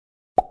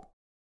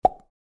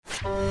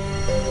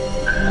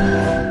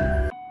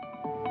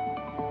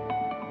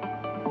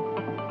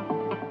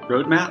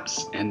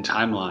Roadmaps and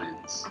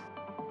timelines.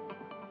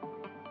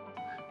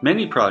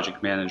 Many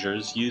project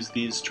managers use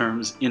these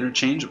terms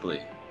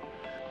interchangeably,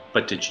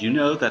 but did you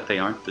know that they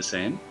aren't the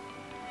same?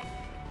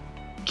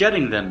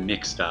 Getting them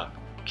mixed up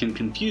can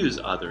confuse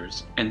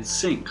others and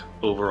sink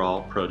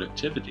overall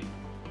productivity.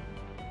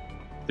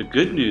 The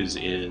good news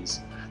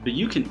is that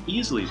you can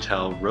easily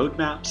tell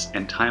roadmaps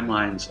and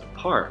timelines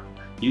apart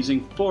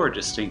using 4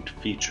 distinct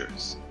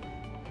features.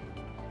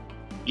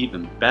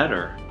 Even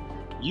better,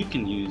 you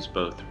can use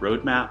both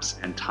roadmaps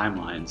and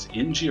timelines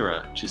in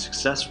Jira to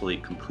successfully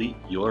complete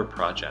your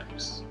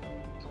projects.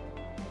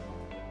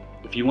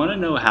 If you want to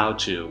know how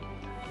to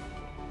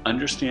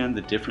understand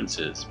the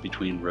differences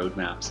between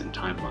roadmaps and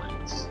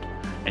timelines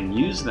and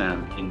use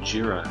them in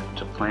Jira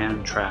to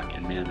plan, track,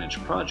 and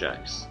manage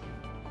projects,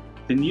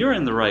 then you're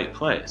in the right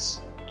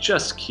place.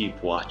 Just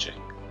keep watching.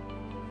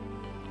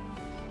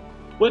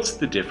 What's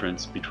the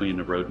difference between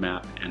a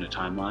roadmap and a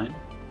timeline?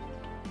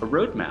 A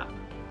roadmap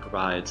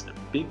provides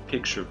a big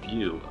picture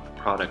view of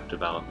product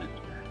development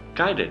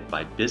guided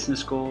by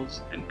business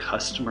goals and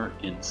customer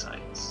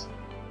insights.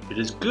 It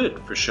is good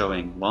for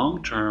showing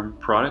long-term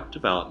product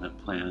development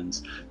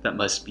plans that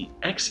must be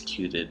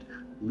executed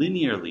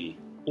linearly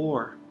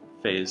or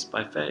phase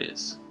by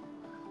phase.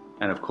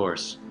 And of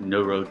course,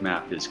 no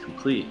roadmap is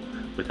complete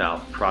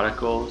without product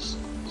goals,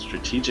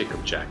 strategic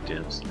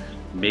objectives,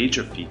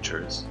 major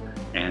features,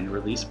 and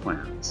release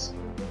plans.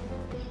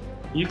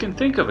 You can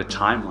think of a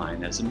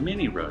timeline as a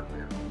mini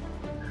roadmap.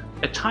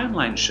 A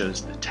timeline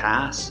shows the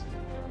tasks,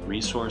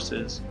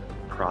 resources,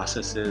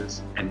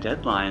 processes, and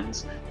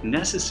deadlines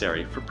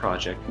necessary for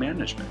project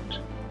management.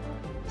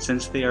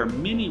 Since they are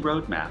mini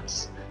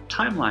roadmaps,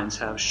 timelines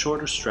have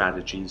shorter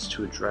strategies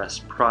to address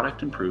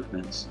product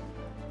improvements,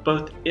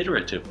 both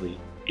iteratively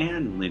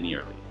and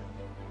linearly.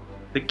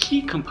 The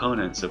key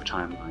components of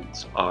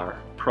timelines are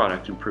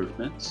product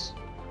improvements,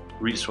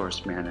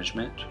 resource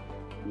management,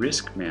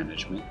 risk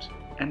management,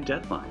 and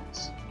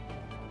deadlines.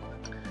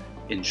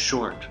 In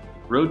short,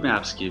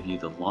 roadmaps give you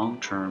the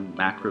long-term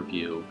macro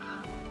view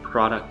of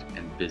product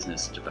and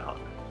business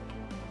development,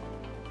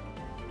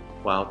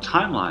 while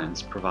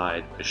timelines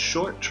provide a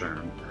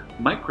short-term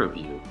micro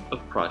view of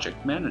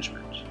project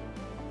management.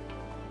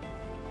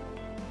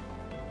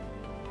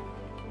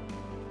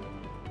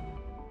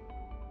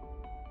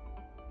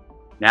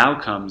 Now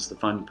comes the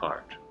fun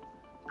part,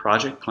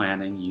 project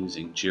planning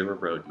using Jira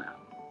Roadmap.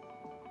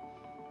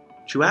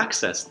 To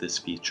access this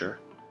feature,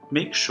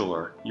 make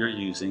sure you're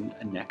using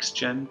a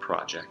next-gen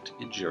project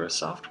in Jira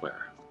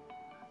software.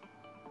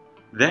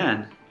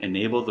 Then,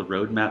 enable the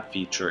roadmap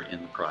feature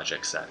in the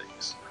project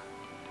settings.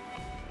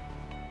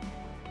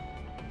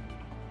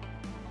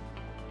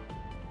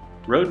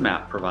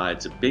 Roadmap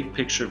provides a big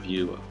picture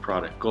view of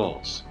product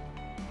goals.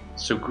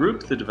 So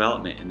group the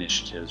development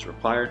initiatives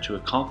required to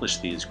accomplish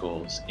these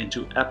goals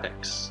into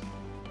epochs.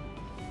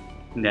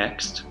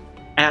 Next,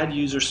 add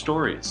user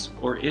stories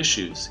or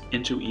issues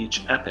into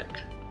each epoch.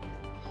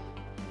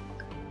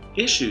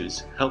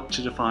 Issues help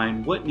to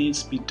define what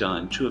needs to be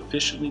done to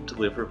efficiently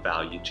deliver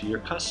value to your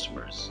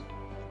customers.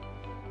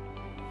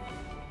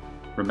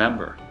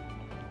 Remember,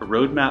 a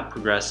roadmap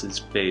progresses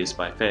phase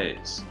by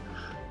phase,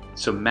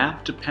 so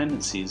map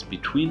dependencies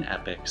between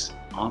epochs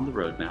on the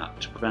roadmap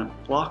to prevent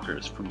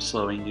blockers from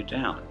slowing you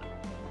down.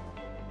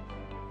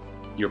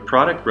 Your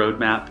product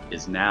roadmap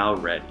is now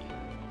ready.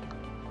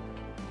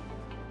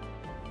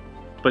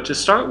 But to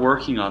start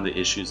working on the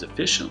issues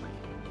efficiently,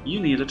 you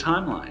need a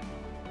timeline.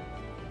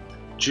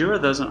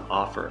 Jira doesn't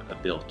offer a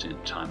built-in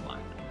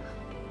timeline,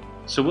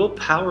 so we'll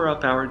power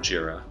up our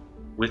Jira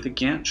with a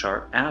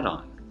Gantt-Chart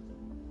add-on.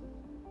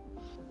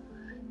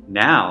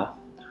 Now,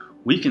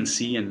 we can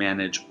see and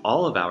manage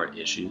all of our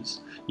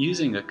issues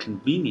using a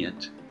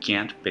convenient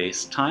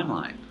Gantt-based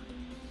timeline.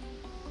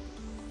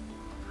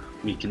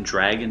 We can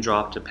drag and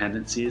drop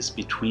dependencies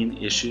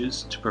between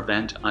issues to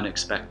prevent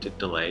unexpected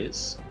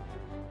delays.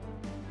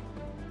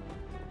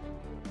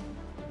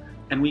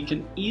 And we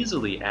can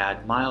easily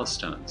add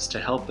milestones to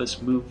help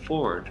us move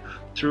forward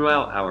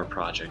throughout our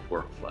project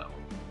workflow.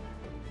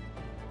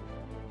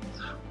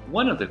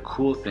 One of the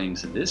cool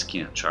things in this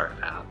Gantt-Chart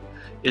app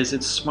is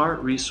its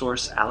smart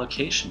resource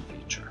allocation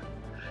feature.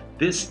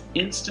 This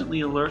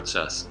instantly alerts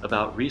us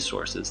about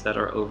resources that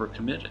are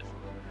overcommitted,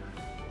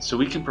 so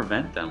we can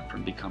prevent them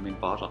from becoming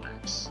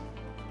bottlenecks.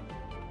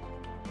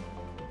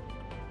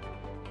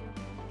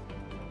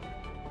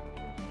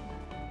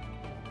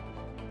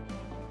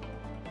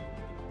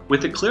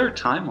 With a clear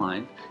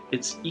timeline,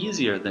 it's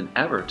easier than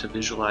ever to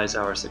visualize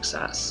our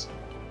success.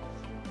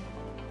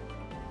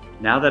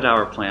 Now that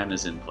our plan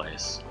is in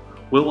place,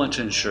 we'll want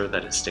to ensure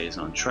that it stays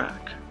on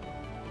track.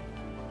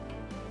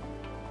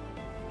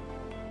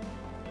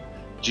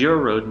 Jira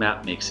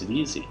Roadmap makes it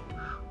easy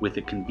with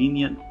a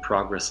convenient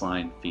progress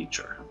line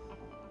feature.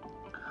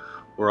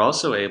 We're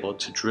also able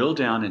to drill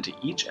down into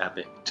each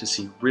epoch to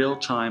see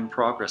real-time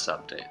progress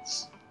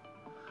updates.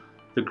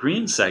 The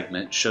green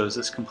segment shows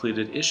us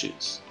completed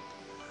issues.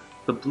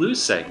 The blue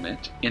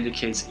segment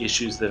indicates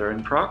issues that are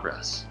in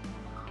progress,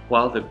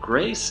 while the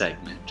gray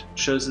segment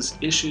shows us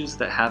issues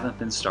that haven't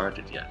been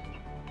started yet.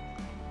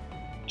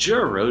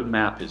 Jira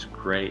Roadmap is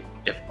great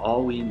if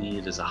all we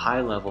need is a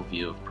high-level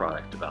view of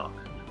product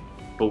development.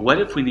 But what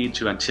if we need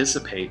to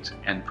anticipate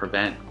and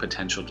prevent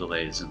potential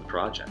delays in the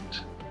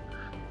project?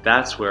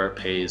 That's where it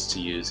pays to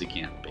use a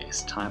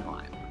Gantt-based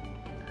timeline.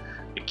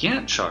 A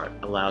Gantt chart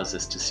allows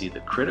us to see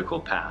the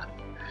critical path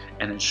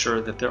and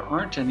ensure that there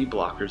aren't any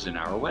blockers in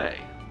our way.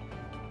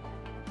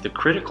 The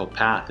critical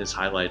path is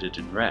highlighted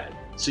in red,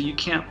 so you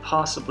can't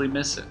possibly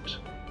miss it.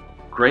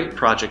 Great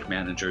project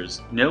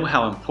managers know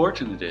how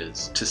important it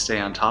is to stay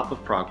on top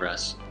of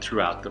progress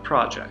throughout the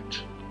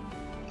project.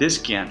 This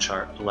Gantt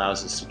chart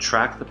allows us to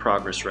track the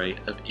progress rate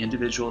of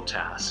individual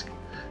tasks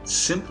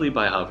simply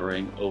by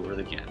hovering over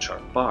the Gantt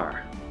chart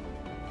bar.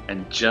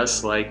 And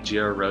just like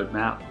Jira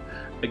Roadmap,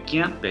 a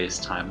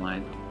Gantt-based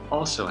timeline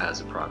also has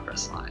a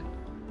progress line.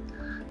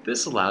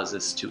 This allows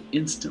us to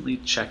instantly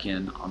check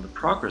in on the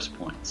progress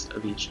points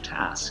of each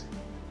task.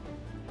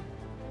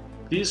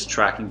 These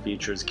tracking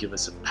features give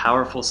us a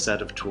powerful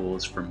set of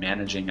tools for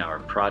managing our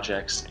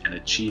projects and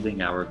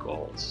achieving our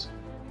goals.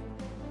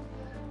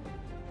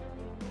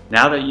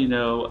 Now that you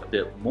know a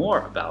bit more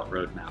about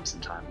roadmaps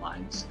and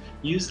timelines,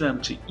 use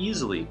them to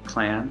easily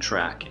plan,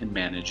 track, and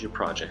manage your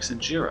projects in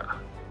Jira.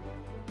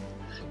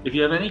 If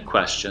you have any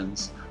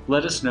questions,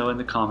 let us know in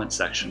the comment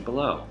section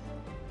below.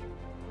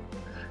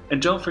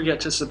 And don't forget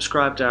to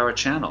subscribe to our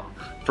channel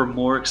for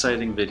more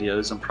exciting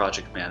videos on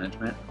project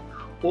management,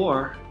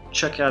 or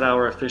check out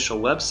our official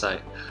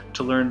website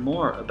to learn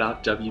more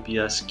about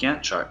WBS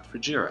Gantt-Chart for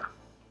Jira.